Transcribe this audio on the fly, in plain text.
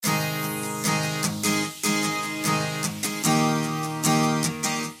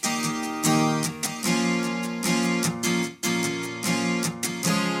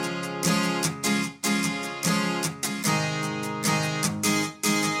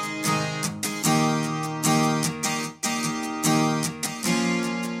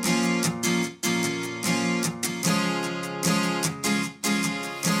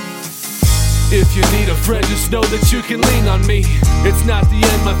a friend, just know that you can lean on me. It's not the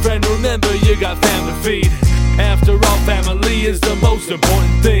end, my friend, remember you got family to feed. After all, family is the most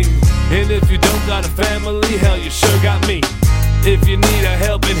important thing. And if you don't got a family, hell, you sure got me. If you need a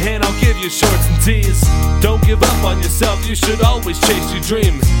helping hand, I'll give you shorts and tees. Don't give up on yourself, you should always chase your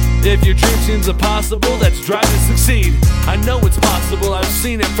dreams. If your dream seems impossible, that's drive to succeed. I know it's possible, I've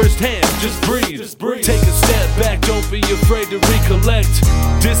seen it firsthand. Just breathe. Take a step back, don't be afraid to recollect.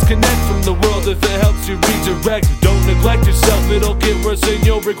 Disconnect from the world if it helps you redirect. Don't neglect yourself, it'll get worse and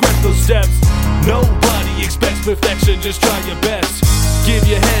you'll regret those steps. Nobody expects perfection, just try your best. Give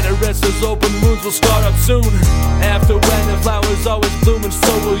your head a rest, those open wounds will start up soon. After when the flowers always bloom, and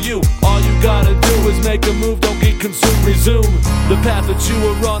so will you. All you gotta do is make a move, don't get consumed, resume the path that you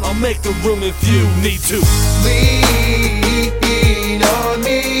were on. I'll make the room if you need to. Lean on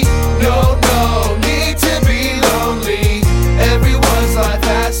me, no need to be lonely. Everyone's life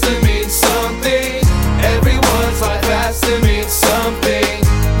has to mean something. Everyone's life has to mean something.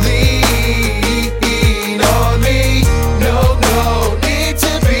 Lean on me, no need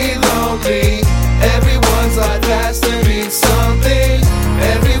to be lonely. Everyone's life has to mean something.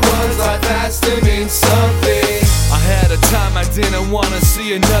 Everyone's life has to mean something. I had a time I didn't wanna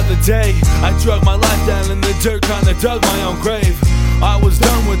see another day. I drug my life down in the dirt, kinda dug my own grave. I was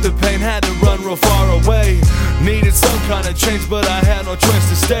done with the pain, had to run real far away. Needed some kind of change, but I had no choice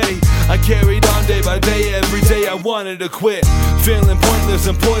to stay. I carried on day by day, every day I wanted to quit. Feeling pointless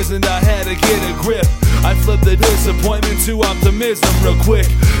and poisoned, I had to get a grip. I flipped the disappointment to optimism real quick.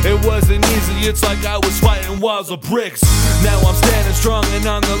 It wasn't easy, it's like I was fighting walls of bricks. Now I'm standing strong and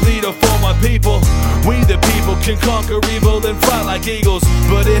I'm the leader for my people. We the people can conquer evil and fly like eagles.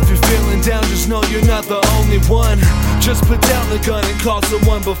 But if you're feeling down, just know you're not the only one. Just put down the gun and call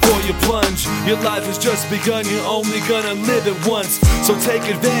someone before you plunge. Your life has just begun, you're only gonna live it once. So take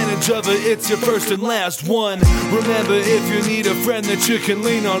advantage of it, it's your first and last one. Remember, if you need a friend, that you can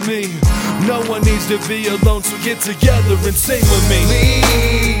lean on me. No one needs to be alone, so get together and sing with me.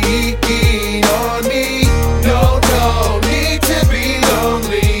 Lean on me, no need to be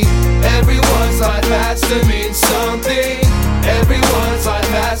lonely. Everyone's life has to mean something. Everyone's life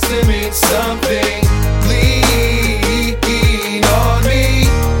has to mean something. Lean on me,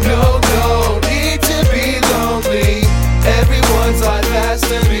 no need to be lonely. Everyone's life has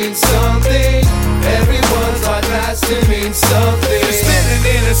to mean something. Everyone's life has to mean something. You're spinning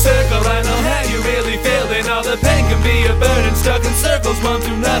in a circle, I know how you really feeling. All the pain can be a burden, stuck in circles, run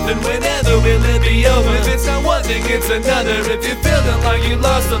through nothing. Whenever will it be over? If it's not one thing, it's another. If you're feeling like you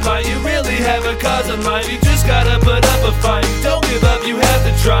lost a fight, you really have a cause in mind. You just gotta put up a fight.